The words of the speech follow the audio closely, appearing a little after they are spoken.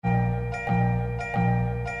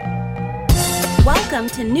Welcome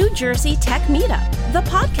to New Jersey Tech Meetup, the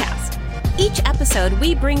podcast. Each episode,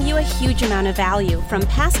 we bring you a huge amount of value from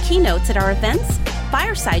past keynotes at our events,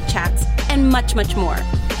 fireside chats, and much, much more.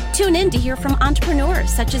 Tune in to hear from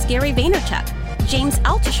entrepreneurs such as Gary Vaynerchuk, James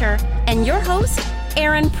Altucher, and your host,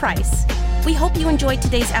 Aaron Price. We hope you enjoyed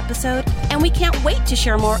today's episode, and we can't wait to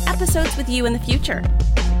share more episodes with you in the future.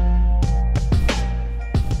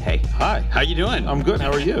 Hey. Hi. How you doing? I'm good.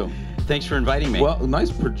 How are you? Thanks for inviting me. Well,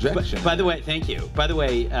 nice projection. By the way, thank you. By the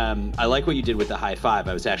way, I like what you did with the high five.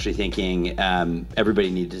 I was actually thinking everybody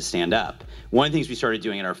needed to stand up. One of the things we started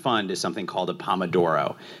doing in our fund is something called a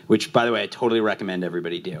Pomodoro, which, by the way, I totally recommend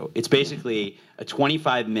everybody do. It's basically a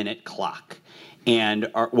 25-minute clock. And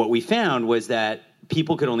what we found was that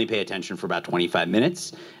people could only pay attention for about 25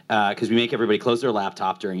 minutes because we make everybody close their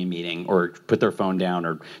laptop during a meeting or put their phone down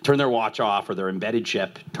or turn their watch off or their embedded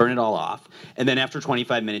chip, turn it all off. And then after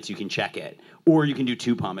 25 minutes, you can check it. Or you can do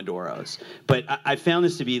 2 Pomodoros. But I found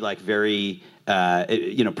this to be like very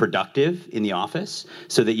productive in the office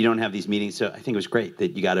so that you don't have these meetings. So I think it was great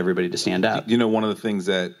that you got everybody to stand up. You know, one of the things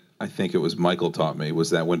that I think it was Michael taught me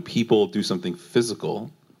was that when people do something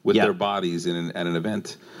physical with their bodies at an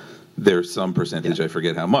event, there's some percentage, I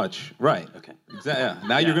forget how much. Right. Okay. Exactly. Yeah.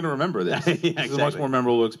 Now you're going to remember this. Exactly. This is a much more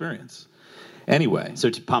memorable experience. Anyway. So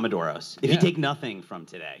to Pomodoros. If you take nothing from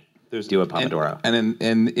today, do a Pomodoro.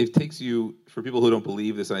 And it takes you, for people who don't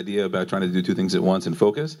believe this idea about trying to do 2 things at once and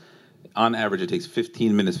focus, on average it takes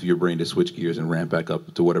 15 minutes for your brain to switch gears and ramp back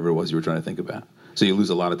up to whatever it was you were trying to think about. So you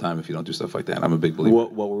lose a lot of time if you don't do stuff like that. I'm a big believer.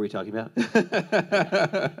 What were we talking about?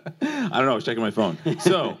 I don't know. I was checking my phone.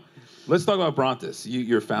 So let's talk about Brontis,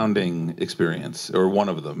 your founding experience, or one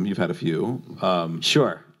of them. You've had a few.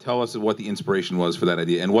 Sure. Tell us what the inspiration was for that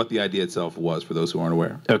idea and what the idea itself was for those who aren't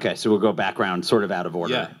aware. Okay, so we'll go background sort of out of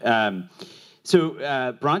order. Yeah. So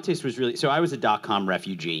Brontis was really, so I was a dot-com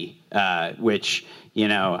refugee, which,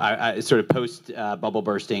 I sort of post bubble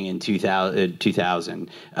bursting in 2000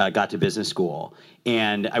 got to business school.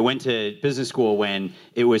 And I went to business school when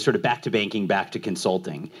it was sort of back to banking, back to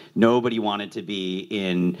consulting. Nobody wanted to be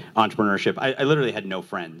in entrepreneurship. I literally had no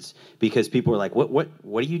friends because people were like, what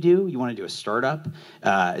do you do? You want to do a startup?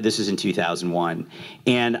 This is in 2001.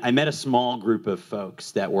 And I met a small group of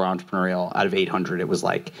folks that were entrepreneurial. Out of 800, it was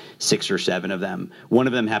like 6 or 7 of them. One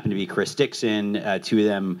of them happened to be Chris Dixon. 2 of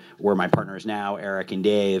them were my partners now, Eric and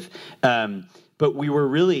Dave. But we were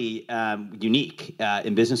really unique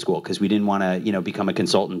in business school because we didn't want to, become a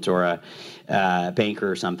consultant or a banker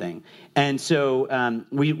or something. And so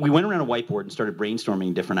we went around a whiteboard and started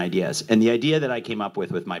brainstorming different ideas. And the idea that I came up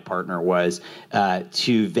with my partner was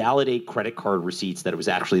to validate credit card receipts that it was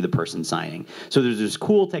actually the person signing. So there's this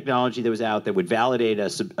cool technology that was out that would validate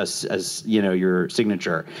as your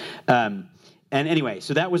signature. And anyway,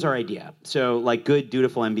 so that was our idea. So like good,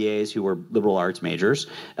 dutiful MBAs who were liberal arts majors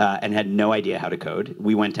and had no idea how to code,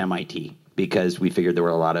 we went to MIT because we figured there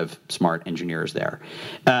were a lot of smart engineers there.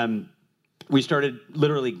 We started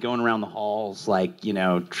literally going around the halls, like,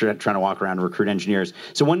 trying to walk around and recruit engineers.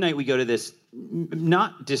 So one night we go to this,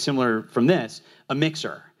 not dissimilar from this, a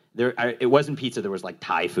mixer. It wasn't pizza, there was like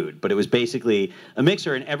Thai food, but it was basically a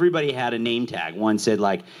mixer, and everybody had a name tag. One said,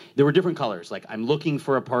 like, there were different colors, like, I'm looking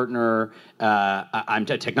for a partner, I'm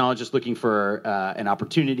a technologist looking for an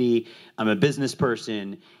opportunity, I'm a business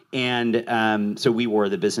person, and so we wore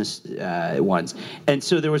the business ones. And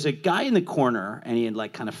so there was a guy in the corner, and he had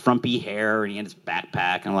like kind of frumpy hair, and he had his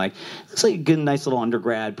backpack, and I'm like, looks like a good, nice little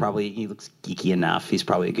undergrad, probably, he looks geeky enough, he's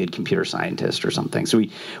probably a good computer scientist or something. So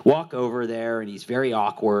we walk over there, and he's very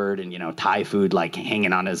awkward, and, Thai food like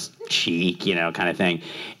hanging on his cheek, kind of thing.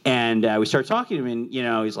 And we start talking to him,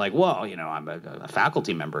 and, he's like, well, I'm a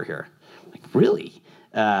faculty member here. I'm like, really?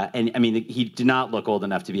 And I mean, he did not look old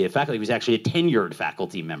enough to be a faculty. He was actually a tenured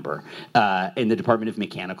faculty member in the Department of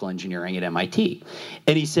Mechanical Engineering at MIT.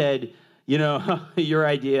 And he said, your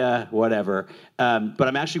idea, whatever, but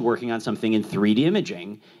I'm actually working on something in 3D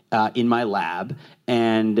imaging in my lab.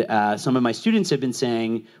 And some of my students have been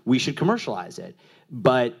saying we should commercialize it.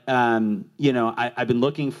 But, I've been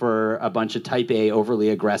looking for a bunch of type A, overly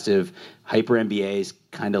aggressive, hyper MBAs,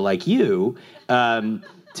 kind of like you,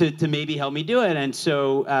 to maybe help me do it. And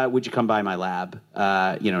so would you come by my lab,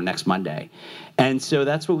 next Monday? And so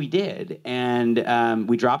that's what we did. And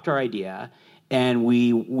we dropped our idea, and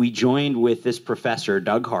we joined with this professor,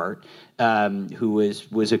 Doug Hart, who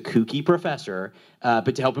was a kooky professor,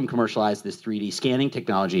 but to help him commercialize this 3D scanning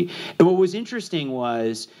technology. And what was interesting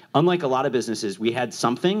was, unlike a lot of businesses, we had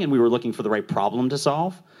something, and we were looking for the right problem to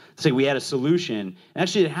solve. So we had a solution.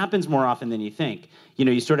 Actually, it happens more often than you think.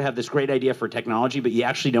 You sort of have this great idea for technology, but you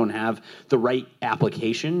actually don't have the right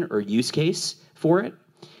application or use case for it.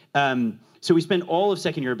 So we spent all of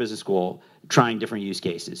second year of business school trying different use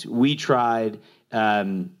cases. We tried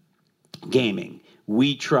gaming.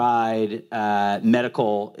 We tried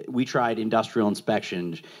medical. We tried industrial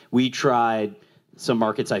inspections. We tried some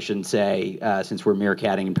markets I shouldn't say, since we're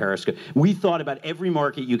meerkatting in Periscope. We thought about every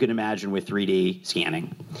market you could imagine with 3D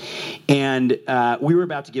scanning. And we were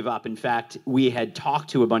about to give up. In fact, we had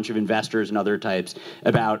talked to a bunch of investors and other types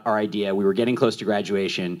about our idea. We were getting close to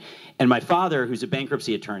graduation. And my father, who's a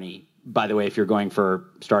bankruptcy attorney, by the way, if you're going for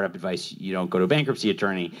startup advice, you don't go to a bankruptcy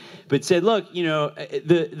attorney, but said, look, you know,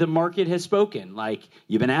 the market has spoken. Like,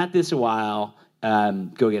 you've been at this a while,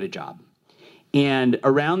 go get a job. And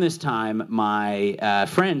around this time, my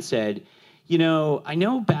friend said, you know, I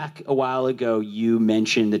know back a while ago you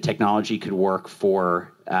mentioned the technology could work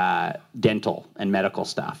for dental and medical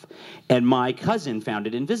stuff. And my cousin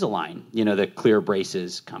founded Invisalign, you know, the clear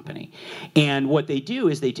braces company. And what they do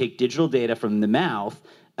is they take digital data from the mouth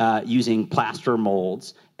using plaster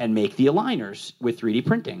molds and make the aligners with 3D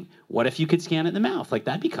printing. What if you could scan it in the mouth? Like,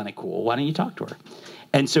 that'd be kind of cool. Why don't you talk to her?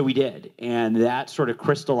 And so we did, and that sort of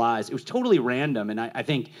crystallized. It was totally random, and I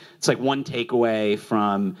think it's like one takeaway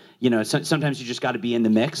from, you know, sometimes you just got to be in the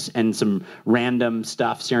mix, and some random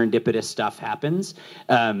stuff, serendipitous stuff happens.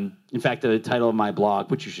 In fact, the title of my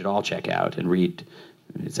blog, which you should all check out and read,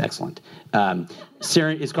 it's excellent. It's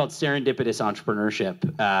called Serendipitous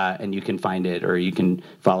Entrepreneurship, and you can find it, or you can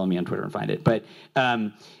follow me on Twitter and find it. But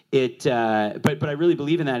but I really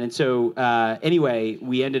believe in that. And so anyway,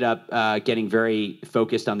 we ended up getting very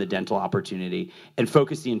focused on the dental opportunity and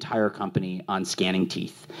focused the entire company on scanning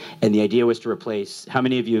teeth. And the idea was to replace, how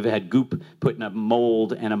many of you have had goop put in a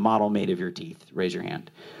mold and a model made of your teeth? Raise your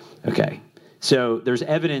hand. Okay. So there's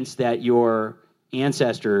evidence that your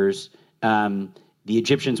ancestors, the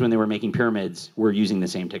Egyptians, when they were making pyramids, were using the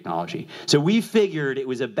same technology. So we figured it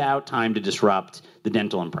was about time to disrupt the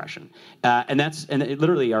dental impression.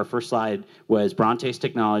 Literally our first slide was Brontes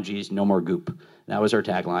Technologies, no more goop. That was our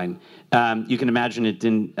tagline. You can imagine it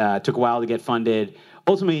took a while to get funded.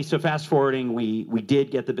 Ultimately, so fast forwarding, we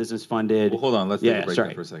did get the business funded. Well, hold on, let's take a break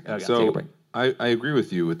there for a second. Okay, so take a break. I agree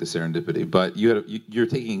with you with the serendipity, but you're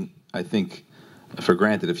taking, I think, for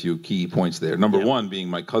granted a few key points there. Number one being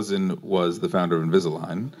my cousin was the founder of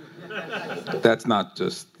Invisalign. That's not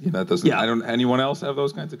just, you know, that doesn't, anyone else have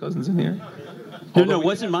those kinds of cousins in here? No, it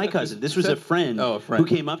wasn't my cousin. This was a friend who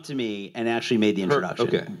came up to me and actually made the introduction.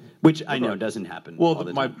 Okay. Which I know doesn't happen. Well,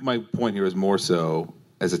 my point here is more so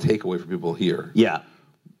as a takeaway for people here. Yeah.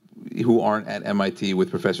 Who aren't at MIT with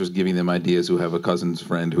professors giving them ideas, who have a cousin's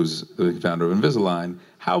friend who's the founder of Invisalign.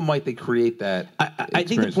 How might they create that? I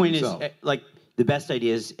think the point is, like, the best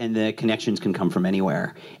ideas and the connections can come from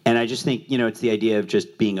anywhere. And I just think, you know, it's the idea of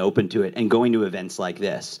just being open to it and going to events like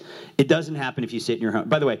this. It doesn't happen if you sit in your home.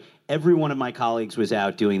 By the way, every one of my colleagues was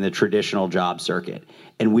out doing the traditional job circuit.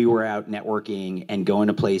 And we were out networking and going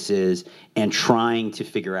to places and trying to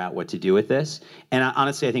figure out what to do with this. And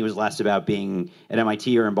honestly, I think it was less about being at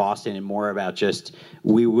MIT or in Boston and more about just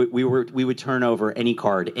we would turn over any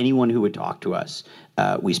card, anyone who would talk to us.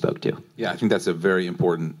 We spoke to. Yeah, I think that's a very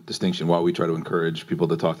important distinction while we try to encourage people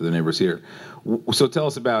to talk to their neighbors here. So tell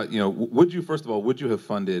us about, you know, would you have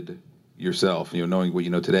funded yourself, you know, knowing what you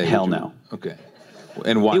know today? Hell no. Okay.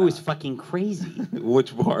 And why? It was fucking crazy.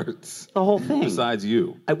 Which parts? The whole thing. Besides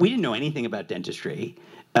you. We didn't know anything about dentistry.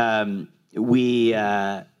 In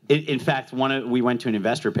fact, we went to an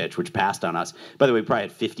investor pitch, which passed on us. By the way, we probably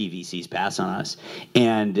had 50 VCs pass on us.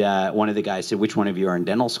 And one of the guys said, which one of you are in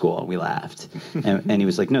dental school? And we laughed. And he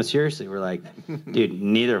was like, no, seriously. We're like, dude,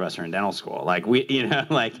 neither of us are in dental school. Like, he's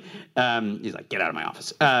like, get out of my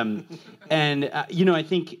office. You know, I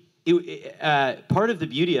think part of the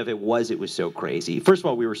beauty of it was so crazy. First of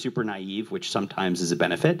all, we were super naive, which sometimes is a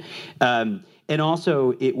benefit. And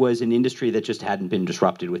also, it was an industry that just hadn't been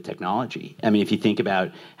disrupted with technology. I mean, if you think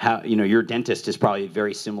about how, you know, your dentist is probably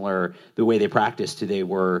very similar, the way they practice to they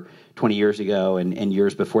were 20 years ago and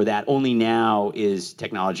years before that. Only now is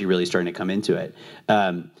technology really starting to come into it.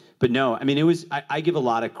 But no, I mean, it was. I give a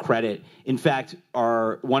lot of credit. In fact,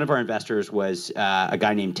 one of our investors was a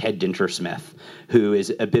guy named Ted Dintersmith, who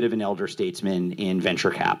is a bit of an elder statesman in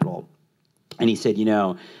venture capital. And he said, you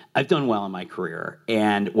know, I've done well in my career,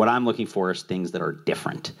 and what I'm looking for is things that are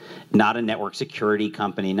different. Not a network security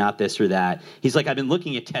company, not this or that. He's like, I've been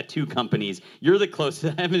looking at tattoo companies. You're the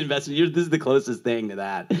closest. I haven't invested. This is the closest thing to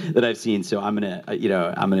that I've seen. So I'm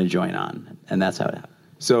gonna join on, and that's how it happened.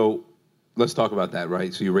 So let's talk about that,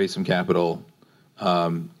 right? So you raised some capital. Tell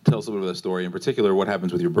us a little bit of the story. In particular, what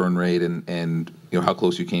happens with your burn rate, and you know how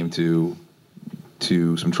close you came to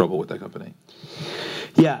some trouble with that company.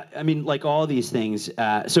 Yeah, I mean, like all these things.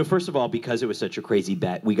 So first of all, because it was such a crazy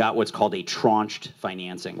bet, we got what's called a tranched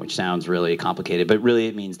financing, which sounds really complicated, but really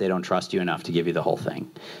it means they don't trust you enough to give you the whole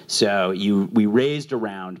thing. So we raised a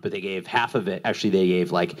round, but they gave half of it. Actually, they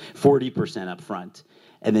gave like 40% up front,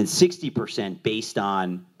 and then 60% based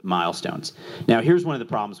on milestones. Now, here's one of the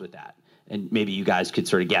problems with that, and maybe you guys could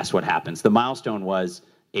sort of guess what happens. The milestone was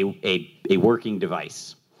a working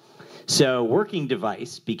device. So working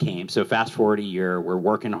device became, so fast forward a year, we're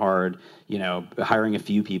working hard, hiring a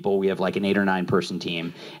few people. We have like an 8 or 9 person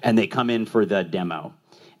team, and they come in for the demo.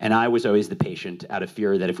 And I was always the patient out of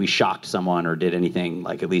fear that if we shocked someone or did anything,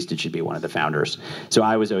 like at least it should be one of the founders. So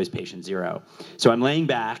I was always patient 0. So I'm laying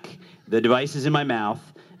back, the device is in my mouth,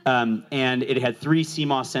 and it had 3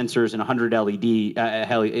 CMOS sensors and 100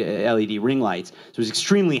 LED ring lights. So it was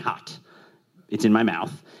extremely hot. It's in my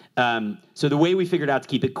mouth. So the way we figured out to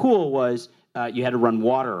keep it cool was you had to run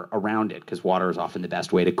water around it, because water is often the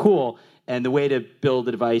best way to cool. And the way to build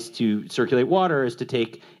a device to circulate water is to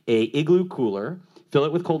take a igloo cooler, fill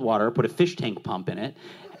it with cold water, put a fish tank pump in it,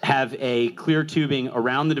 have a clear tubing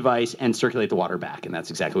around the device, and circulate the water back. And that's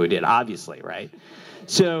exactly what we did, obviously, right?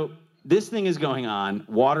 So this thing is going on.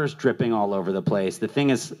 Water's dripping all over the place. The thing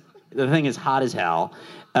is hot as hell.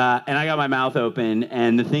 And I got my mouth open,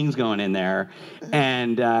 and the thing's going in there.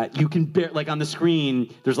 And you can like on the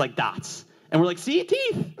screen, there's like dots. And we're like, see,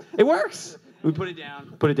 teeth. It works. We put it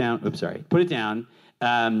down. Oops, sorry. Put it down.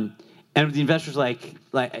 And the investor's like,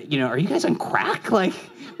 are you guys on crack? Like,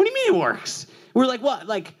 what do you mean it works? We're like, what?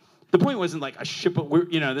 Like, the point wasn't like a ship.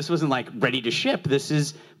 This wasn't like ready to ship. This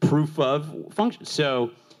is proof of function.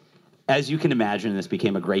 So, as you can imagine, this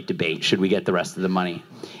became a great debate. Should we get the rest of the money?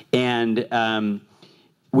 And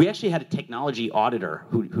we actually had a technology auditor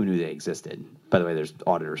who knew they existed. By the way, there's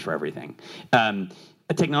auditors for everything.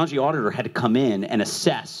 A technology auditor had to come in and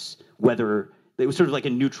assess whether it was sort of like a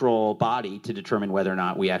neutral body to determine whether or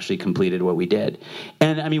not we actually completed what we did.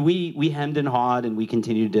 And I mean, we hemmed and hawed, and we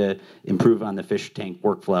continued to improve on the fish tank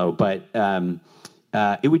workflow, but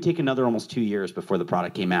it would take another almost 2 years before the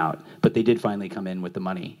product came out. But they did finally come in with the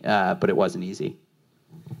money, but it wasn't easy.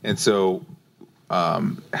 And so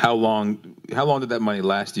how long did that money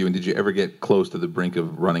last you, and did you ever get close to the brink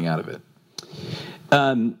of running out of it?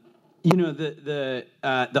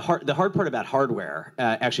 The hard part about hardware,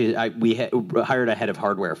 we hired a head of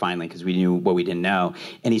hardware finally, because we knew what we didn't know.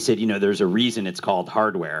 And he said, there's a reason it's called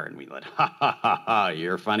hardware. And we went, ha, ha, ha, ha,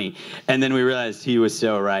 you're funny. And then we realized he was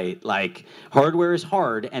so right. Like, hardware is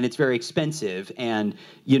hard, and it's very expensive. And,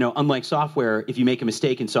 unlike software, if you make a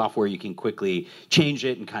mistake in software, you can quickly change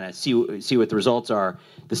it and kind of see what the results are.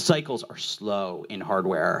 The cycles are slow in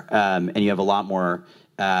hardware, and you have a lot more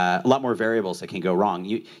variables that can go wrong.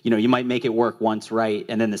 You might make it work once right,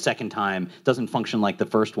 and then the second time doesn't function like the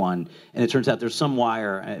first one, and it turns out there's some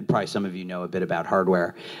wire. And probably some of you know a bit about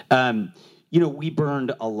hardware. We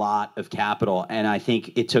burned a lot of capital, and I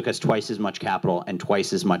think it took us twice as much capital and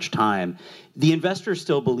twice as much time. The investors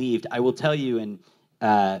still believed. I will tell you, and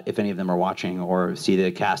if any of them are watching or see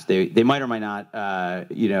the cast, they might or might not,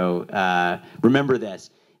 remember this.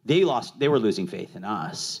 They were losing faith in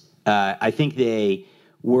us. I think they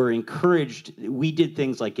were encouraged. We did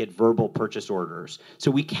things like get verbal purchase orders.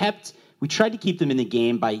 So we tried to keep them in the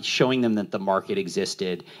game by showing them that the market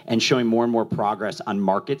existed and showing more and more progress on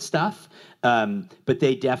market stuff. But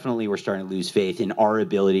they definitely were starting to lose faith in our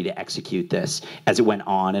ability to execute this as it went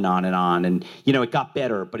on and on and on. And, it got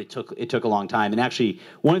better, but it took a long time. And actually,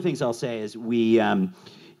 one of the things I'll say is we,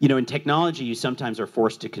 in technology, you sometimes are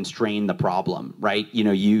forced to constrain the problem, right?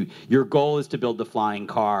 Your goal is to build the flying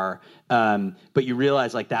car, but you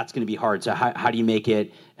realize like that's going to be hard. So how do you make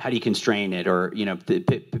it? How do you constrain it, or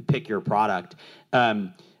pick your product?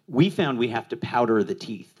 We found we have to powder the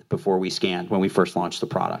teeth before we scanned when we first launched the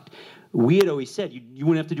product. We had always said you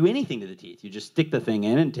wouldn't have to do anything to the teeth. You just stick the thing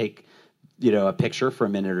in and take a picture for a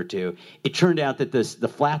minute or two. It turned out that the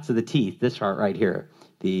flats of the teeth, this part right here,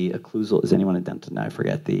 the occlusal, is anyone a dentist? I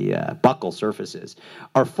forget, the buccal surfaces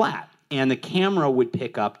are flat, and the camera would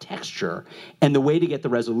pick up texture. And the way to get the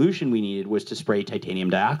resolution we needed was to spray titanium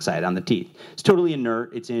dioxide on the teeth. It's totally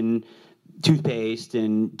inert. It's in toothpaste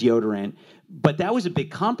and deodorant. But that was a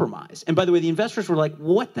big compromise. And by the way, the investors were like,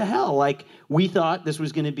 what the hell? Like, we thought this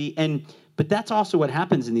was going to be, but that's also what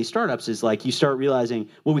happens in these startups is like you start realizing,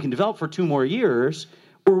 well, we can develop for 2 more years,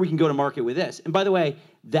 or we can go to market with this. And by the way,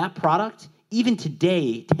 that product even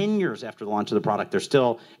today, 10 years after the launch of the product,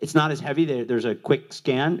 it's not as heavy. There's a quick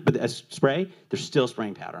scan, but a spray, they're still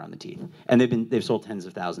spraying powder on the teeth. And they've sold tens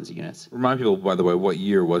of thousands of units. Remind people, by the way, what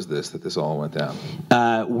year was this all went down?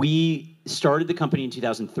 We started the company in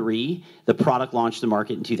 2003. The product launched the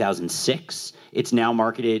market in 2006. It's now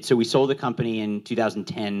marketed. So we sold the company in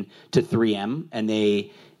 2010 to 3M, and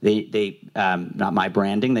they not my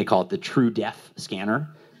branding, they call it the TrueDef scanner.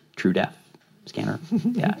 TrueDef scanner.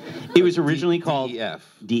 Yeah. It was originally called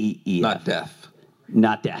DEF. Not death.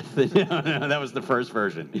 Not death. No, that was the first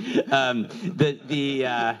version. No,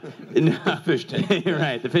 fish tank.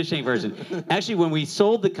 Right, the fish tank version. Actually, when we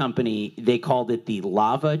sold the company, they called it the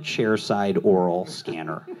Lava Chairside Oral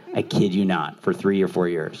Scanner. I kid you not, for 3 or 4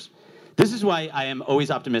 years. This is why I am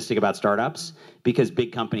always optimistic about startups, because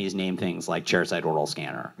big companies name things like Chairside Oral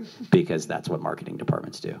Scanner, because that's what marketing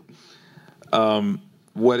departments do. So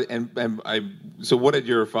what did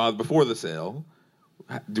your father, before the sale,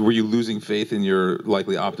 were you losing faith in your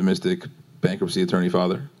likely optimistic bankruptcy attorney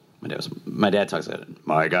father? My dad talks about it.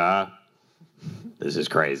 Micah, this is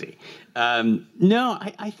crazy. No,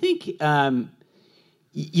 I think, I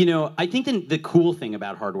think the cool thing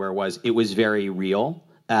about hardware was it was very real,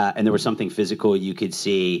 and there was something physical you could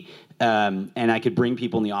see. And I could bring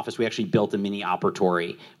people in the office. We actually built a mini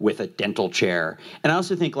operatory with a dental chair. And I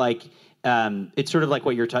also think, it's sort of like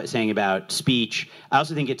what you're saying about speech. I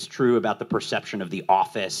also think it's true about the perception of the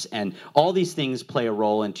office, and all these things play a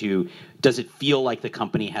role into, does it feel like the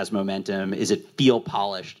company has momentum? Is it feel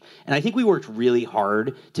polished? And I think we worked really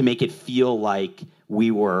hard to make it feel like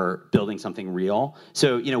we were building something real.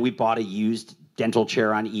 So, we bought a used dental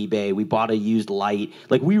chair on eBay. We bought a used light.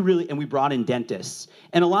 And we brought in dentists.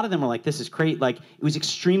 And a lot of them were like, this is great. It was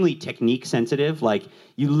extremely technique sensitive.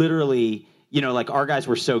 You literally, our guys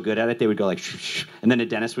were so good at it, they would go shh, and then a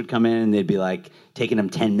dentist would come in and they'd be taking them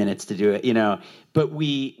 10 minutes to do it, But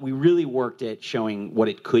we really worked at showing what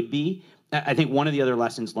it could be. I think one of the other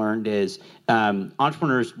lessons learned is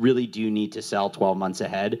entrepreneurs really do need to sell 12 months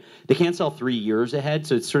ahead. They can't sell 3 years ahead,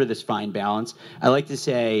 so it's sort of this fine balance. I like to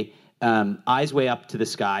say, eyes way up to the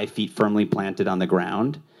sky, feet firmly planted on the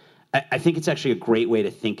ground. I think it's actually a great way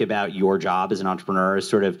to think about your job as an entrepreneur, is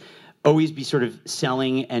sort of always be sort of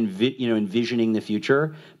selling and envisioning the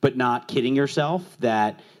future, but not kidding yourself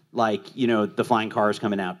that the flying car is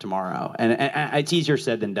coming out tomorrow. And it's easier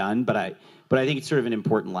said than done, but I think it's sort of an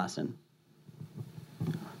important lesson.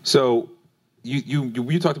 So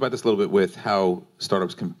you talked about this a little bit with how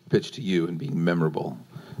startups can pitch to you and being memorable.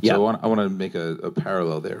 Yeah. So I want to make a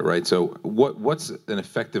parallel there, right? So what's an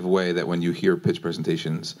effective way that when you hear pitch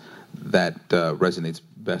presentations that resonates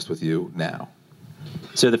best with you now?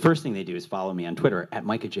 So the first thing they do is follow me on Twitter at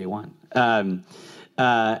MicahJ1.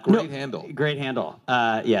 Great handle.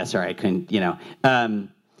 Yeah, sorry, I couldn't,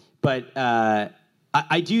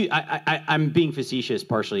 I'm being facetious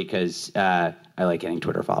partially because I like getting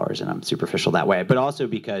Twitter followers and I'm superficial that way, but also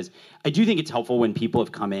because I do think it's helpful when people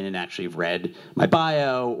have come in and actually have read my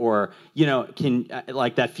bio or, can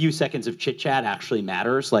that few seconds of chit chat actually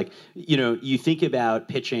matters. You think about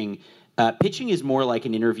pitching. Pitching is more like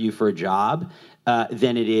an interview for a job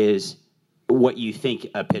than it is what you think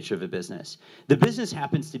a pitch of a business. The business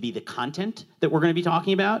happens to be the content that we're going to be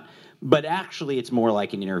talking about, but actually it's more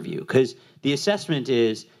like an interview because the assessment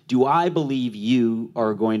is, do I believe you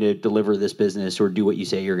are going to deliver this business or do what you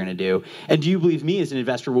say you're going to do? And do you believe me as an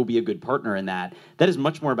investor will be a good partner in that? That is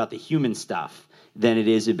much more about the human stuff than it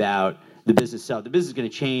is about the business itself. The business is going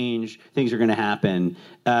to change. Things are going to happen.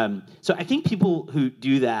 So I think people who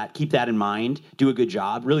do that, keep that in mind, do a good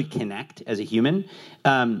job, really connect as a human.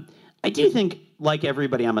 I do think, like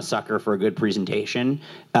everybody, I'm a sucker for a good presentation.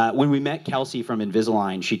 When we met Kelsey from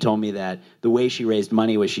Invisalign, she told me that the way she raised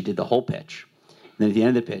money was she did the whole pitch. And then at the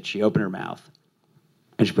end of the pitch, she opened her mouth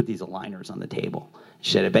and she put these aligners on the table.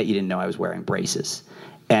 She said, I bet you didn't know I was wearing braces.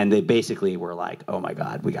 And they basically were like, oh my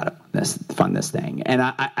God, we got to fund this thing. And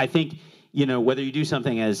I think, whether you do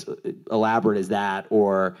something as elaborate as that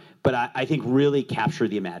but I think really capture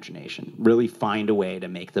the imagination, really find a way to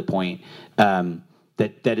make the point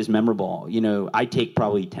that is memorable. I take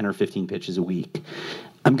probably 10 or 15 pitches a week.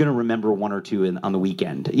 I'm going to remember one or two on the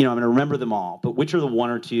weekend. I'm going to remember them all. But which are the one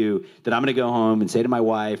or two that I'm going to go home and say to my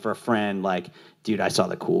wife or a friend, dude, I saw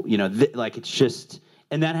the cool, it's just,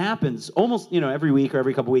 and that happens almost, every week or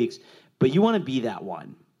every couple weeks. But you want to be that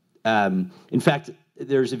one. In fact,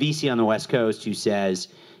 there's a VC on the West Coast who says,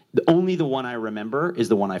 only the one I remember is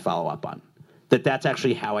the one I follow up on. That's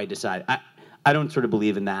actually how I decide. I don't sort of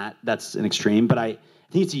believe in that. That's an extreme, but I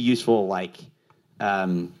think it's a useful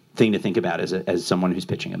thing to think about as someone who's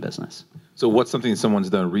pitching a business. So what's something someone's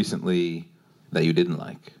done recently that you didn't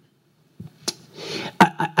like?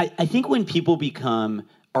 I think when people become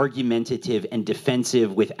argumentative and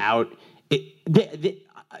defensive without it,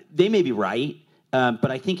 they may be right,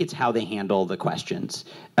 but I think it's how they handle the questions.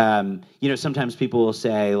 Sometimes people will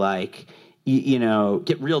say like,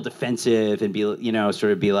 get real defensive and be,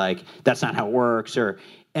 sort of be like, that's not how it works,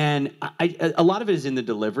 and a lot of it is in the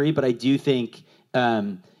delivery, but I do think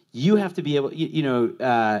you have to be able, you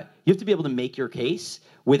have to be able to make your case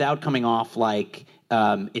without coming off like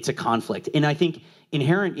it's a conflict. And I think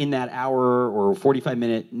inherent in that hour or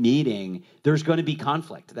 45-minute meeting, there's going to be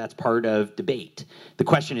conflict. That's part of debate. The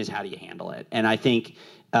question is, how do you handle it? And I think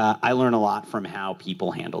I learn a lot from how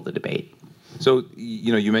people handle the debate. So,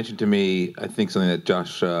 you mentioned to me, I think something that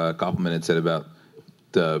Josh Koppelman had said about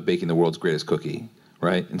baking the world's greatest cookie,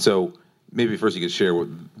 right? And so maybe first you could share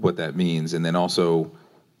what that means, and then also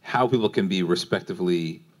how people can be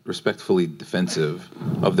respectfully defensive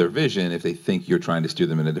of their vision if they think you're trying to steer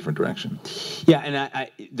them in a different direction. Yeah, and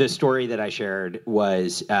the story that I shared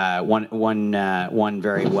was one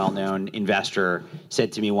very well-known investor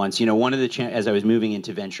said to me once, one of the as I was moving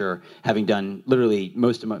into venture, having done literally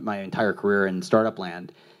most of my entire career in startup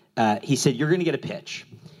land, he said, "You're going to get a pitch,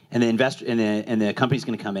 and the investor and the company's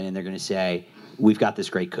going to come in and they're going to say, we've got this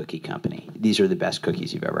great cookie company. These are the best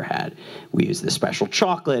cookies you've ever had. We use this special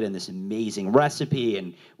chocolate and this amazing recipe,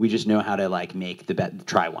 and we just know how to like make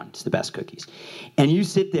try one. It's the best cookies." And you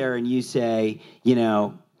sit there and you say,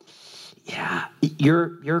 yeah,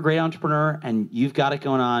 you're a great entrepreneur and you've got it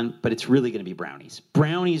going on, but it's really going to be brownies.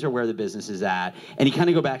 Brownies are where the business is at. And you kind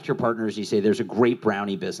of go back to your partners, you say, there's a great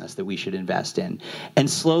brownie business that we should invest in. And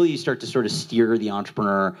slowly you start to sort of steer the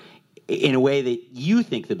entrepreneur in a way that you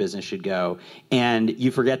think the business should go, and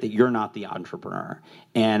you forget that you're not the entrepreneur.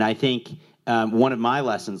 And I think one of my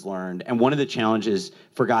lessons learned, and one of the challenges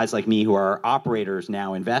for guys like me who are operators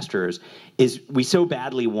now, investors, is we so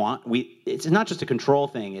badly it's not just a control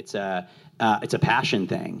thing, it's a passion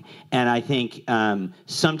thing. And I think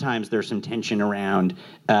sometimes there's some tension around,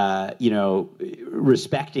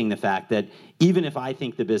 respecting the fact that even if I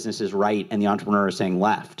think the business is right and the entrepreneur is saying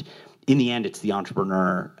left, in the end, it's the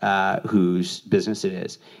entrepreneur whose business it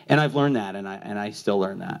is. And I've learned that, and I still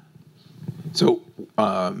learn that. So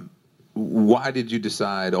why did you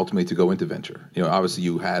decide ultimately to go into venture? Obviously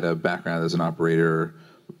you had a background as an operator.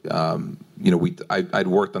 I'd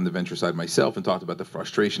worked on the venture side myself and talked about the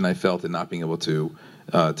frustration I felt in not being able to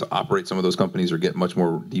operate some of those companies or get much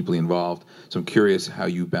more deeply involved. So I'm curious how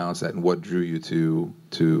you balance that and what drew you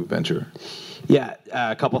to venture. Yeah,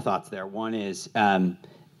 a couple thoughts there. One is, how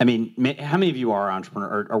many of you are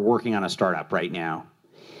entrepreneur are working on a startup right now?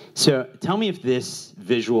 So tell me if this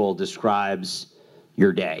visual describes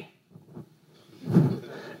your day,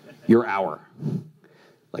 your hour,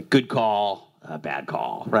 like good call, bad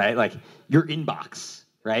call, right? Like your inbox,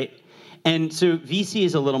 right? And so VC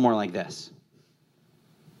is a little more like this.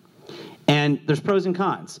 And there's pros and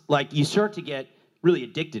cons. Like you start to get really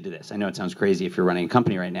addicted to this. I know it sounds crazy if you're running a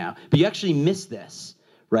company right now, but you actually miss this,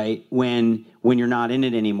 right? When you're not in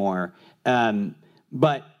it anymore.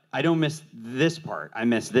 But I don't miss this part. I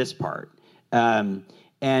miss this part.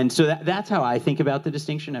 And so that's how I think about the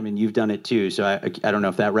distinction. I mean, you've done it too, so I don't know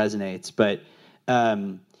if that resonates. But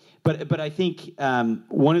I think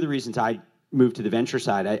one of the reasons I moved to the venture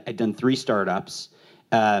side, I'd done 3 startups.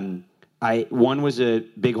 One was a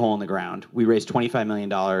big hole in the ground. We raised $25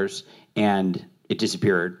 million and it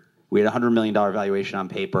disappeared. We had a $100 million valuation on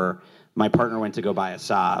paper. My partner went to go buy a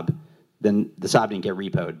Saab. Then the Saab didn't get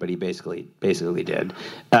repoed, but he basically did.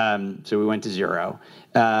 So we went to zero.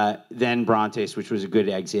 Then Brontes, which was a good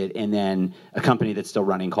exit, and then a company that's still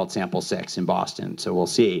running called Sample 6 in Boston. So we'll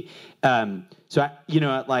see. I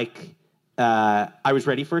was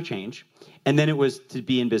ready for a change. And then it was to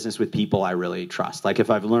be in business with people I really trust. Like if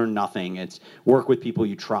I've learned nothing, it's work with people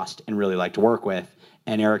you trust and really like to work with.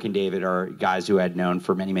 And Eric and David are guys who I'd known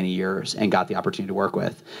for many, many years and got the opportunity to work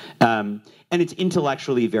with. And it's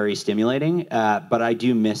intellectually very stimulating, but I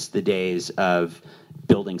do miss the days of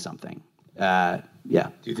building something. Yeah. Do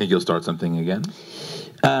you think you'll start something again?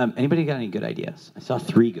 Anybody got any good ideas? I saw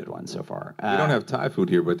 3 good ones so far. We don't have Thai food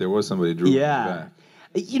here, but there was somebody drew back.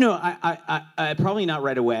 I probably not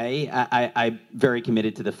right away. I'm very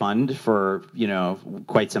committed to the fund for,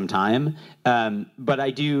 quite some time. But I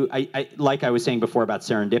do, like I was saying before about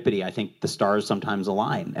serendipity, I think the stars sometimes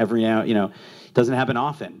align. It doesn't happen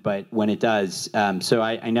often, but when it does, so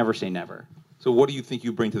I never say never. So what do you think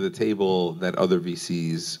you bring to the table that other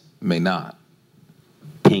VCs may not?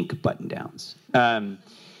 Pink button downs.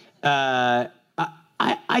 I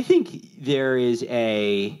think there is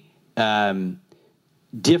a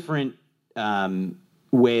different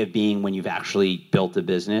way of being when you've actually built a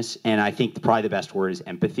business. And I think probably the best word is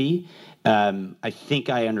empathy. I think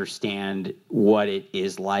I understand what it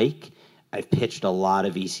is like. I've pitched a lot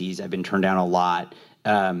of VCs. I've been turned down a lot.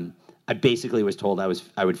 I basically was told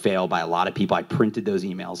I would fail by a lot of people. I printed those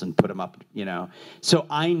emails and put them up, So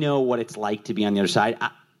I know what it's like to be on the other side.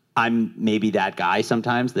 I'm maybe that guy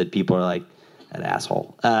sometimes that people are like, that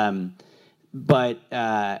asshole. But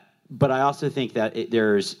I also think that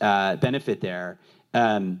there's benefit there.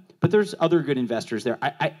 But there's other good investors there.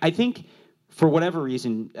 I think for whatever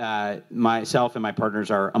reason, myself and my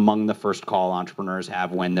partners are among the first call entrepreneurs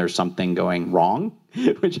have when there's something going wrong,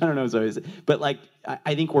 which I don't know is always. But like,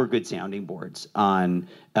 I think we're good sounding boards on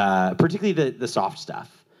particularly the soft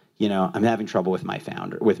stuff. I'm having trouble with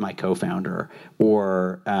my co-founder,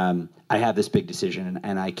 or I have this big decision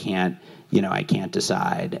and I can't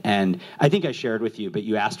decide. And I think I shared with you, but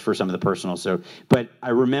you asked for some of the personal. But I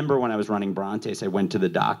remember when I was running Brontes, I went to the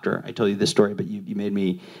doctor. I told you this story, but you made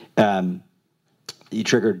me, you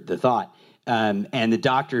triggered the thought. And the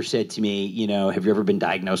doctor said to me, have you ever been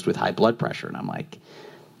diagnosed with high blood pressure? And I'm like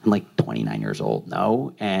 29 years old.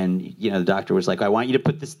 No. And, the doctor was like, I want you to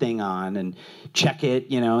put this thing on and check it,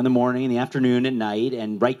 in the morning, in the afternoon, at night,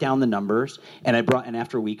 and write down the numbers. And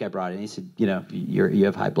after a week I brought it and he said, you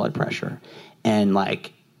have high blood pressure. And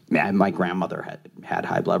like, man, my grandmother had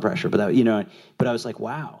high blood pressure, but I was like,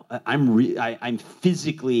 wow, I'm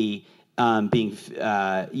physically being,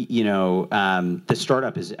 the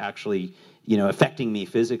startup is actually, affecting me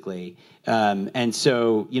physically. And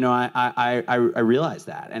so, I realize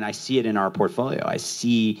that, and I see it in our portfolio. I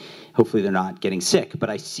see, hopefully they're not getting sick, but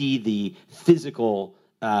I see the physical,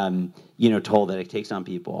 toll that it takes on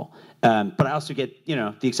people. But I also get,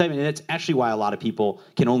 the excitement, and it's actually why a lot of people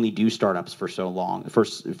can only do startups for so long,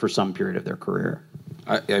 for some period of their career.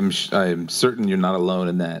 I'm certain you're not alone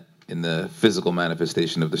in that, in the physical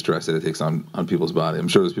manifestation of the stress that it takes on people's body. I'm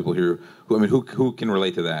sure there's people here who can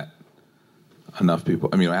relate to that. Enough people.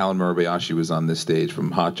 Alan Murabayashi was on this stage from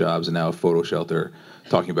Hot Jobs and now a Photo Shelter,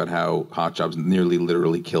 talking about how Hot Jobs nearly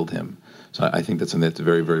literally killed him. So I think that's something that's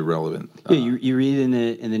very, very relevant. Yeah, you read in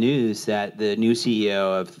the news that the new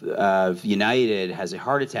CEO of United has a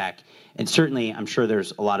heart attack, and certainly I'm sure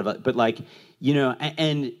there's a lot of, but like,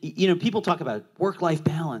 people talk about work-life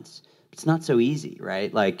balance. It's not so easy,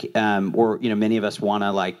 right? Like, many of us want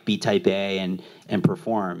to like be type A and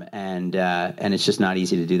perform, and it's just not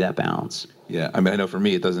easy to do that balance. Yeah, I know for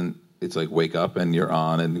me, it's like wake up and you're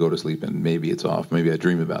on and go to sleep and maybe it's off. Maybe I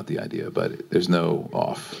dream about the idea, but there's no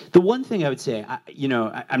off. The one thing I would say,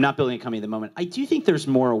 I'm not building a company at the moment. I do think there's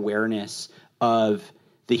more awareness of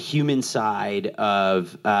the human side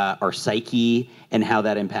of our psyche and how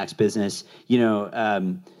that impacts business.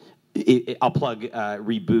 I'll plug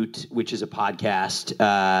Reboot, which is a podcast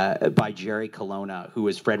by Jerry Colonna, who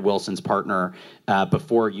was Fred Wilson's partner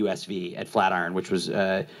before USV at Flatiron, which was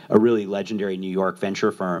a really legendary New York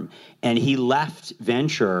venture firm. And he left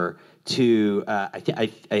venture to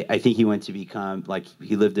I think he went to become, like,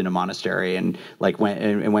 he lived in a monastery and like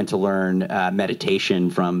went to learn meditation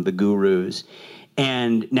from the gurus.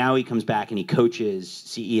 And now he comes back and he coaches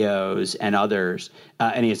CEOs and others,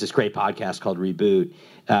 and he has this great podcast called Reboot.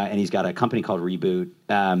 And he's got a company called Reboot.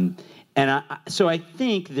 So I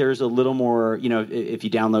think there's a little more, if you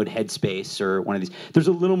download Headspace or one of these, there's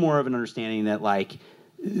a little more of an understanding that like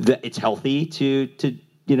that it's healthy to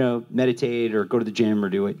meditate or go to the gym or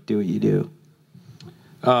do what you do.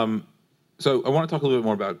 So I want to talk a little bit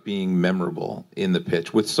more about being memorable in the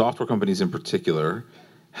pitch with software companies in particular.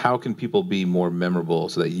 How can people be more memorable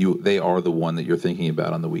so that they are the one that you're thinking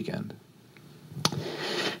about on the weekend?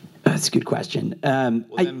 That's a good question. Then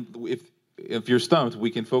if you're stumped, we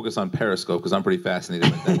can focus on Periscope because I'm pretty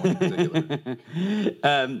fascinated by that one in particular.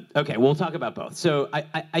 Okay, we'll talk about both. So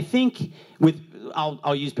I think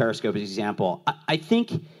I'll use Periscope as an example. I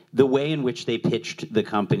think the way in which they pitched the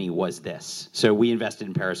company was this. So we invested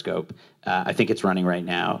in Periscope. I think it's running right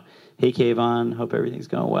now. Hey, Kayvon, hope everything's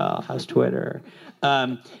going well. How's Twitter?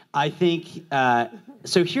 I think,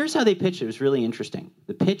 so here's how they pitched it. It was really interesting.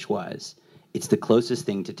 The pitch was, it's the closest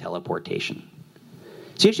thing to teleportation.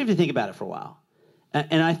 So you actually have to think about it for a while.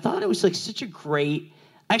 And I thought it was like such a great,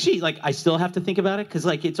 actually, like I still have to think about it because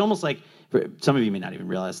like it's almost like, some of you may not even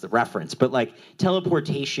realize the reference, but like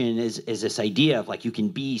teleportation is this idea of like you can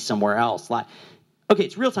be somewhere else. Like, okay,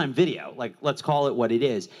 it's real-time video. Like, let's call it what it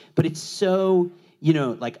is. But it's so,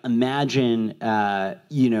 like imagine, I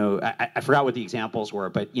forgot what the examples were,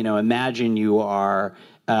 but, imagine you are,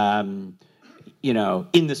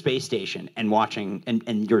 in the space station and watching,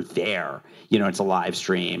 and you're there, it's a live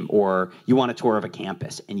stream, or you want a tour of a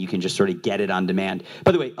campus and you can just sort of get it on demand.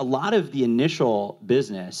 By the way, a lot of the initial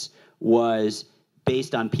business was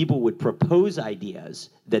based on people would propose ideas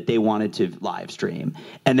that they wanted to live stream,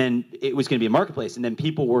 and then it was going to be a marketplace, and then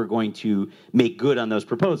people were going to make good on those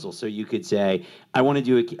proposals. So you could say, I want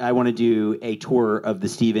to do a tour of the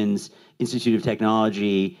Stevens Institute of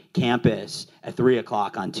Technology campus at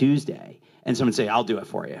 3:00 on Tuesday. And someone would say, I'll do it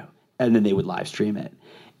for you. And then they would live stream it.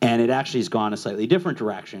 And it actually has gone a slightly different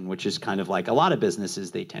direction, which is kind of like a lot of businesses,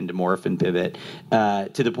 they tend to morph and pivot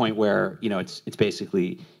to the point where, it's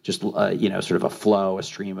basically just, sort of a flow, a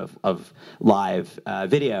stream of live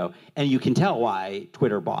video. And you can tell why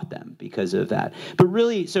Twitter bought them because of that. But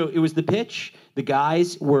really, so it was the pitch. The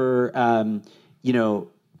guys were,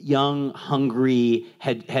 young, hungry,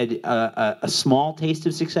 had a small taste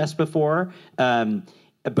of success before,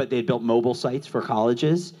 but they had built mobile sites for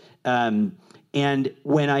colleges. And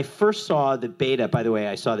when I first saw the beta, by the way,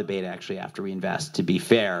 I saw the beta actually after we invest, to be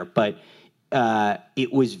fair, but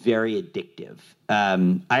it was very addictive.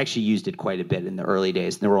 I actually used it quite a bit in the early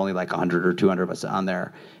days, and there were only like 100 or 200 of us on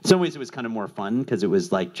there. In some ways, it was kind of more fun because it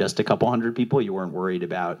was like just a couple hundred people. You weren't worried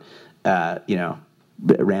about,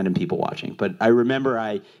 random people watching. But I remember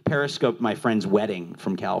I periscoped my friend's wedding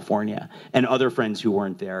from California, and other friends who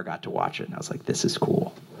weren't there got to watch it, and I was like, this is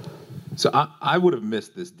cool. So I would have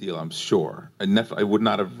missed this deal, I'm sure. I would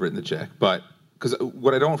not have written the check, but because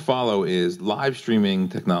what I don't follow is live streaming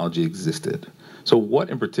technology existed. So what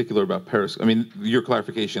in particular about Periscope? I mean, your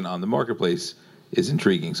clarification on the marketplace is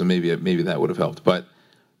intriguing, so maybe that would have helped. But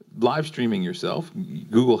live streaming yourself,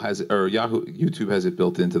 Google has it, or YouTube has it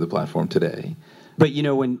built into the platform today. But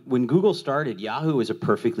when Google started, Yahoo was a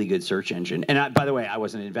perfectly good search engine. And by the way, I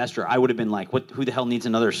was an investor. I would have been like, who the hell needs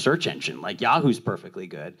another search engine? Like, Yahoo's perfectly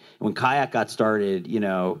good. And when Kayak got started,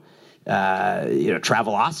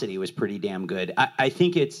 Travelocity was pretty damn good. I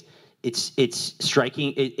think it's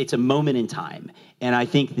striking. It's a moment in time. And I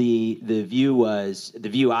think the view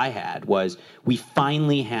I had was we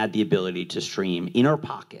finally had the ability to stream in our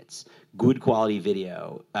pockets good quality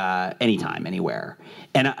video anytime, anywhere.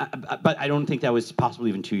 But I don't think that was possible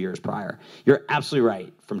even 2 years prior. You're absolutely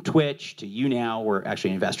right. From Twitch to YouNow, we're actually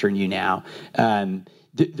an investor in YouNow.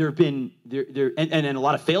 There have been and a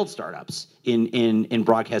lot of failed startups in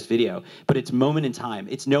broadcast video, but it's moment in time.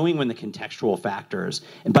 It's knowing when the contextual factors,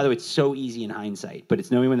 and by the way, it's so easy in hindsight, but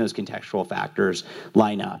it's knowing when those contextual factors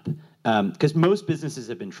line up. Because most businesses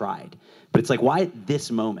have been tried, but it's like, why at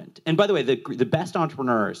this moment? And by the way, the best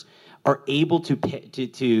entrepreneurs are able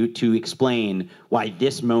to explain why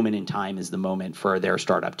this moment in time is the moment for their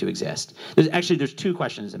startup to exist. There's two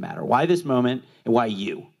questions that matter: why this moment and why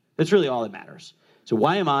you. That's really all that matters. So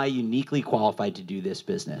why am I uniquely qualified to do this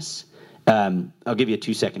business? I'll give you a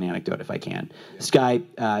 2-second anecdote if I can. Yeah. This guy,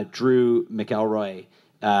 Drew McElroy,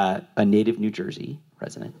 a native New Jersey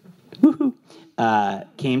resident,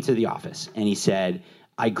 came to the office and he said,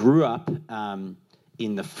 I grew up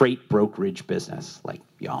in the freight brokerage business, like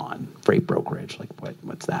yawn, freight brokerage, like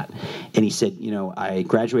what's that? And he said, I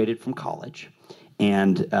graduated from college,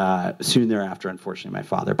 and soon thereafter, unfortunately, my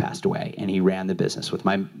father passed away, and he ran the business with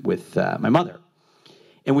my mother.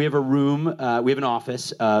 And we have an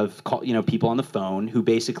office of people on the phone who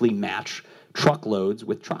basically match truckloads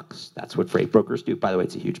with trucks. That's what freight brokers do. By the way,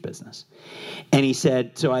 it's a huge business. And he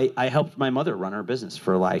said, so I helped my mother run her business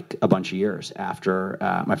for like a bunch of years after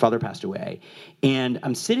my father passed away. And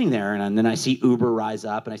I'm sitting there, and then I see Uber rise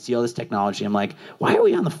up, and I see all this technology. I'm like, why are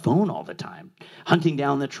we on the phone all the time? Hunting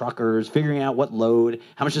down the truckers, figuring out what load,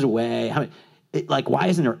 how much does it weigh? Why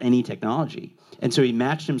isn't there any technology? And so he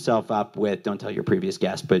matched himself up with, don't tell your previous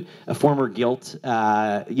guest, but a former Gilt,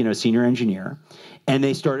 senior engineer, and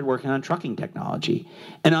they started working on trucking technology.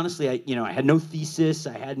 And honestly, I had no thesis,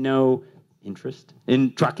 I had no interest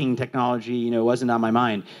in trucking technology. It wasn't on my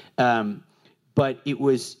mind. But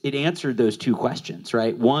it answered those two questions,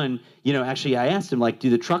 right? One, actually, I asked him, do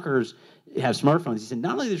the truckers have smartphones? He said,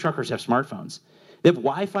 not only do the truckers have smartphones, they have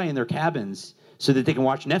Wi-Fi in their cabins so that they can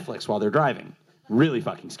watch Netflix while th're driving. Really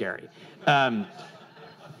fucking scary. If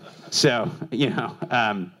you're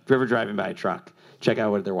ever driving by a truck, check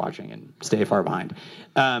out what they're watching and stay far behind.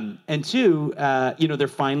 And two, they're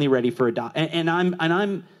finally ready for and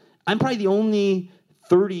I'm probably the only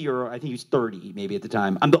 30, or I think he was 30 maybe at the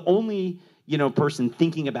time. I'm the only person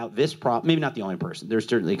thinking about this problem. Maybe not the only person. There's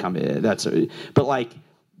certainly but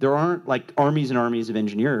there aren't armies and armies of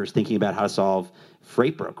engineers thinking about how to solve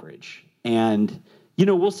freight brokerage. And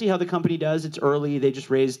we'll see how the company does. It's early. They just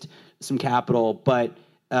raised some capital, but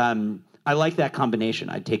I like that combination.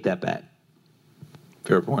 I'd take that bet.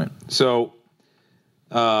 Fair point. So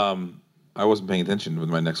I wasn't paying attention with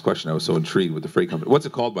my next question. I was so intrigued with the freight company. What's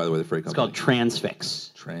it called, by the way, the freight It's company? called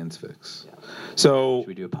Transfix. Transfix. Yeah. So Should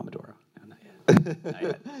we do a Pomodoro? No, not yet. Not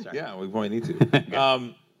yet. Sorry. yeah, we probably need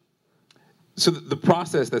to. So the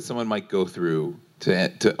process that someone might go through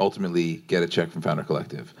to ultimately get a check from Founder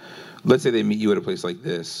Collective, let's say they meet you at a place like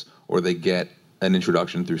this, or they get an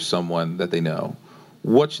introduction through someone that they know.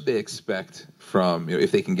 What should they expect from,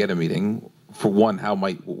 if they can get a meeting? For one,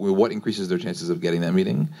 what increases their chances of getting that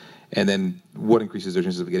meeting, and then what increases their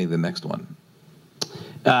chances of getting the next one?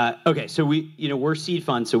 Okay, so we're seed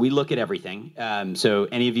fund, so we look at everything. So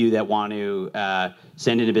any of you that want to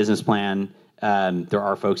send in a business plan, there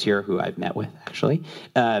are folks here who I've met with actually.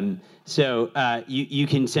 So you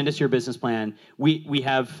can send us your business plan. We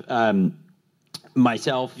have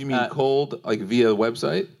myself. You mean cold, like via the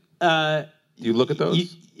website? Do you look at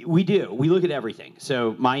those? We do. We look at everything.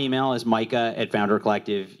 So my email is Micah@Founder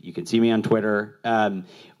Collective. You can see me on Twitter.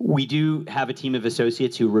 We do have a team of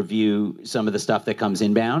associates who review some of the stuff that comes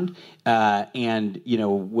inbound, and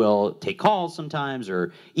we'll take calls sometimes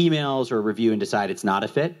or emails or review and decide it's not a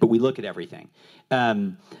fit. But we look at everything.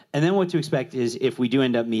 And then what to expect is if we do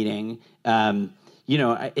end up meeting,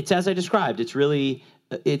 it's as I described.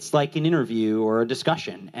 It's like an interview or a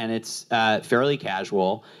discussion, and it's fairly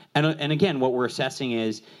casual. And again, what we're assessing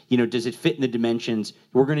is, does it fit in the dimensions?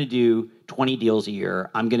 We're going to do 20 deals a year.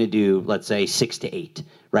 I'm going to do, let's say, 6 to 8,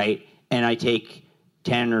 right? And I take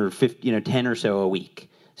 10 or 15, 10 or so a week.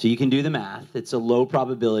 So you can do the math. It's a low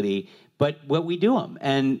probability, but we do them.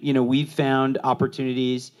 And we've found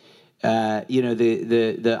opportunities.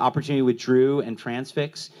 The opportunity with Drew and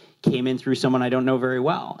Transfix came in through someone I don't know very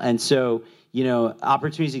well, and so.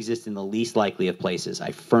 Opportunities exist in the least likely of places.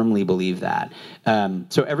 I firmly believe that.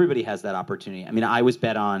 So everybody has that opportunity. I mean, I was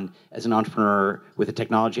bet on as an entrepreneur with a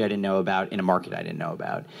technology I didn't know about in a market I didn't know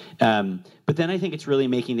about. But then I think it's really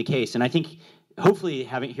making the case. And I think hopefully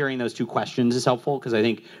hearing those two questions is helpful because I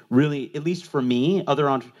think really, at least for me,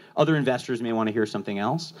 other investors may want to hear something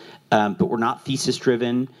else. But we're not thesis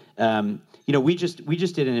driven. We just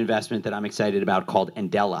did an investment that I'm excited about called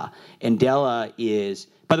Andela. Andela is,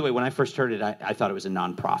 by the way, when I first heard it, I thought it was a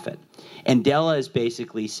nonprofit. Andela is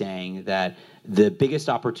basically saying that the biggest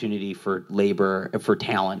opportunity for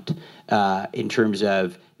talent, in terms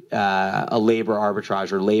of a labor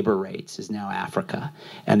arbitrage or labor rates, is now Africa,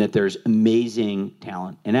 and that there's amazing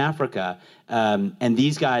talent in Africa. And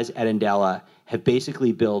these guys at Andela have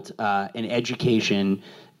basically built an education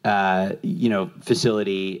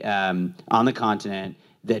facility on the continent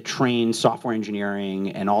that trains software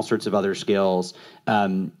engineering and all sorts of other skills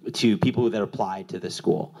to people that apply to the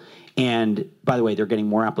school. And by the way, they're getting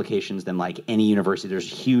more applications than like any university.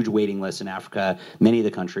 There's a huge waiting list in Africa, many of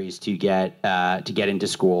the countries, to get into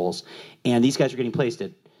schools. And these guys are getting placed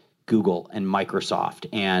at Google and Microsoft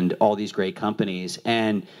and all these great companies.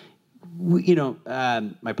 And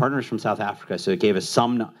my partner's from South Africa, so it gave us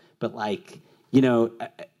some, but I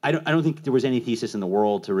don't think there was any thesis in the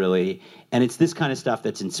world to really, and it's this kind of stuff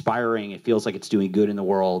that's inspiring. It feels like it's doing good in the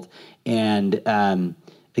world, and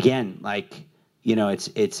again,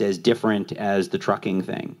 it's as different as the trucking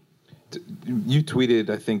thing. You tweeted,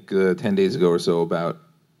 I think, 10 days ago or so about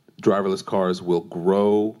driverless cars will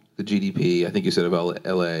grow the GDP. I think you said of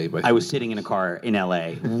LA. I was sitting in a car in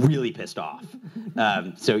LA, really pissed off.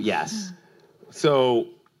 So yes.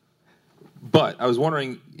 But I was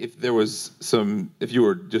wondering if there was if you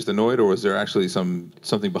were just annoyed, or was there actually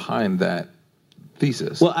something behind that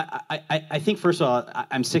thesis? Well, I think first of all,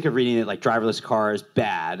 I'm sick of reading it like driverless cars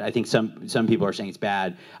bad. I think some people are saying it's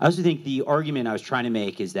bad. I also think the argument I was trying to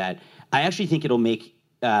make is that I actually think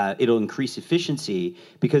it'll increase efficiency,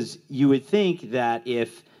 because you would think that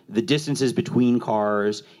if the distances between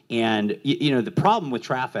cars and, the problem with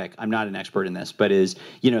traffic, I'm not an expert in this, but is,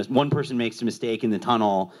 one person makes a mistake in the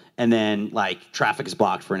tunnel and then traffic is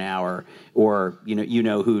blocked for an hour, or,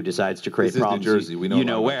 who decides to create problems. This is New Jersey. We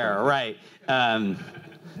know where, right.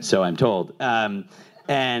 So I'm told. But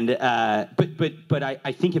I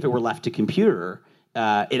think if it were left to computer,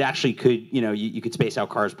 it actually could, you could space out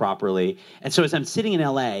cars properly. And so as I'm sitting in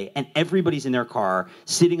LA and everybody's in their car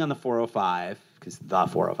sitting on the 405, because the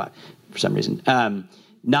 405 for some reason,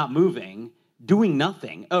 not moving, doing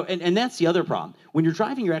nothing. Oh, and that's the other problem. When you're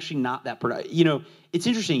driving, you're actually not that productive. It's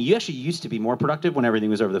interesting. You actually used to be more productive when everything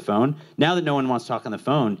was over the phone. Now that no one wants to talk on the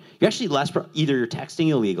phone, you're actually less. Either you're texting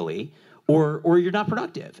illegally, or you're not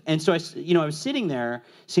productive. And so I was sitting there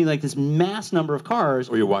seeing this mass number of cars.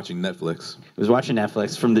 Or you're watching Netflix. I was watching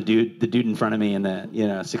Netflix from the dude in front of me in the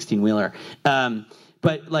 16-wheeler.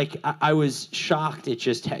 But I was shocked. It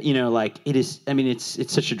just it is. I mean,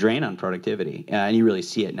 it's such a drain on productivity, and you really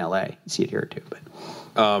see it in LA. You see it here too, but.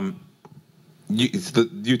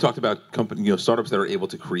 You talked about startups that are able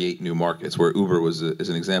to create new markets, where Uber is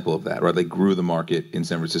an example of that, right? They grew the market in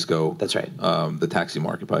San Francisco. That's right. The taxi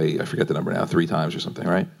market by, I forget the number now, 3 times or something,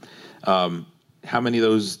 right? How many of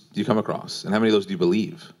those do you come across, and how many of those do you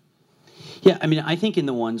believe? Yeah, I mean, I think in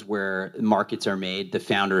the ones where markets are made, the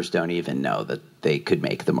founders don't even know that they could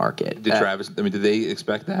make the market. Did they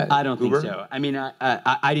expect that? I don't Uber? think so. I mean,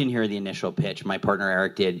 I didn't hear the initial pitch. My partner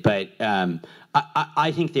Eric did, but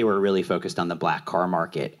I think they were really focused on the black car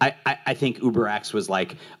market. I think UberX was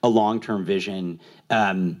like a long-term vision,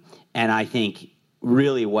 and I think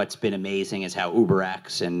really what's been amazing is how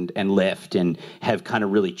UberX and Lyft and have kind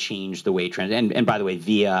of really changed the way and by the way,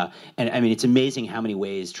 Via, and I mean, it's amazing how many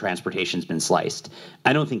ways transportation's been sliced.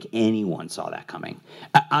 I don't think anyone saw that coming.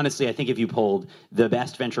 Honestly, I think if you polled the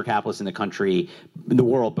best venture capitalists in the country, in the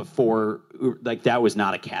world before, like that was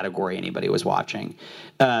not a category anybody was watching.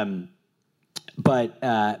 But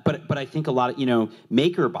I think a lot of,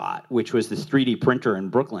 MakerBot, which was this 3D printer in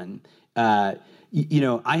Brooklyn,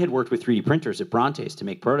 I had worked with 3D printers at Brontes to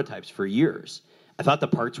make prototypes for years. I thought the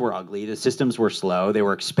parts were ugly, the systems were slow, they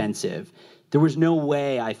were expensive. There was no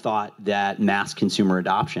way I thought that mass consumer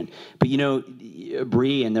adoption. But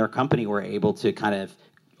Brie and their company were able to kind of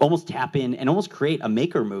almost tap in and almost create a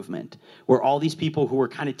maker movement where all these people who were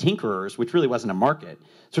kind of tinkerers, which really wasn't a market,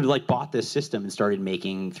 sort of like bought this system and started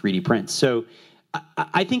making 3D prints. So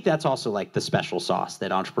I think that's also like the special sauce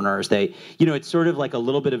that entrepreneurs, it's sort of like a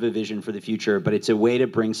little bit of a vision for the future, but it's a way to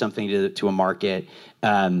bring something to a market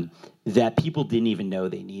that people didn't even know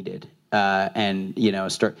they needed.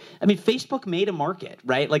 Facebook made a market,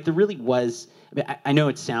 right? Like there really was, I know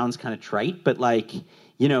it sounds kind of trite, but it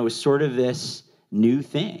was sort of this new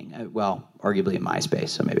thing. Well, arguably in MySpace,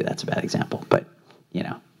 so maybe that's a bad example, but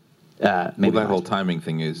maybe that whole timing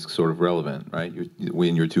thing is sort of relevant, right?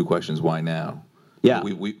 In your 2 questions, why now? Yeah,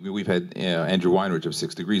 we've had Andrew Weinrich of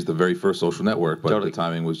 6 Degrees, the very first social network, but totally. The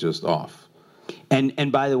timing was just off.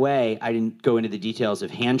 And by the way, I didn't go into the details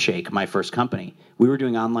of Handshake, my first company. We were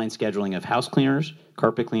doing online scheduling of house cleaners,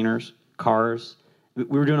 carpet cleaners, cars. We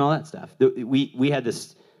were doing all that stuff. We had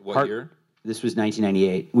this. What year? This was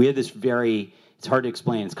 1998. We had this it's hard to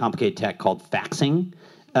explain. It's complicated tech called faxing,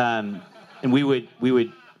 and we would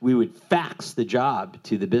fax the job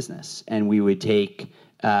to the business, and we would take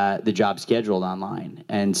the job scheduled online.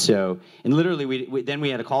 And literally we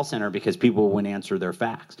had a call center because people wouldn't answer their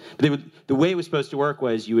fax. But the way it was supposed to work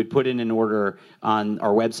was you would put in an order on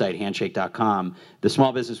our website, handshake.com. The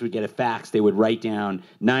small business would get a fax. They would write down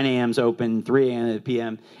 9 a.m.'s open, 3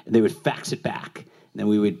 p.m., and they would fax it back. And then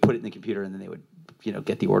we would put it in the computer, and then they would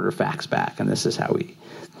get the order fax back. And this is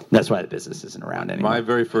that's why the business isn't around anymore. My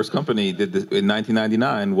very first company did this in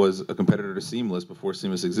 1999 was a competitor to Seamless before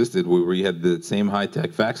Seamless existed, where we had the same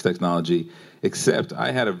high-tech fax technology, except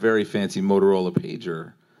I had a very fancy Motorola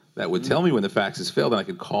pager that would tell me when the faxes failed, and I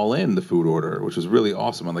could call in the food order, which was really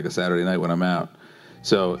awesome on like a Saturday night when I'm out.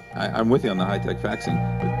 So I'm with you on the high-tech faxing.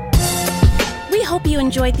 We hope you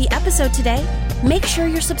enjoyed the episode today. Make sure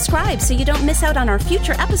you're subscribed so you don't miss out on our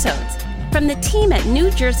future episodes. From the team at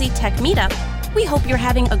New Jersey Tech Meetup, we hope you're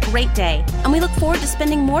having a great day, and we look forward to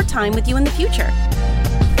spending more time with you in the future.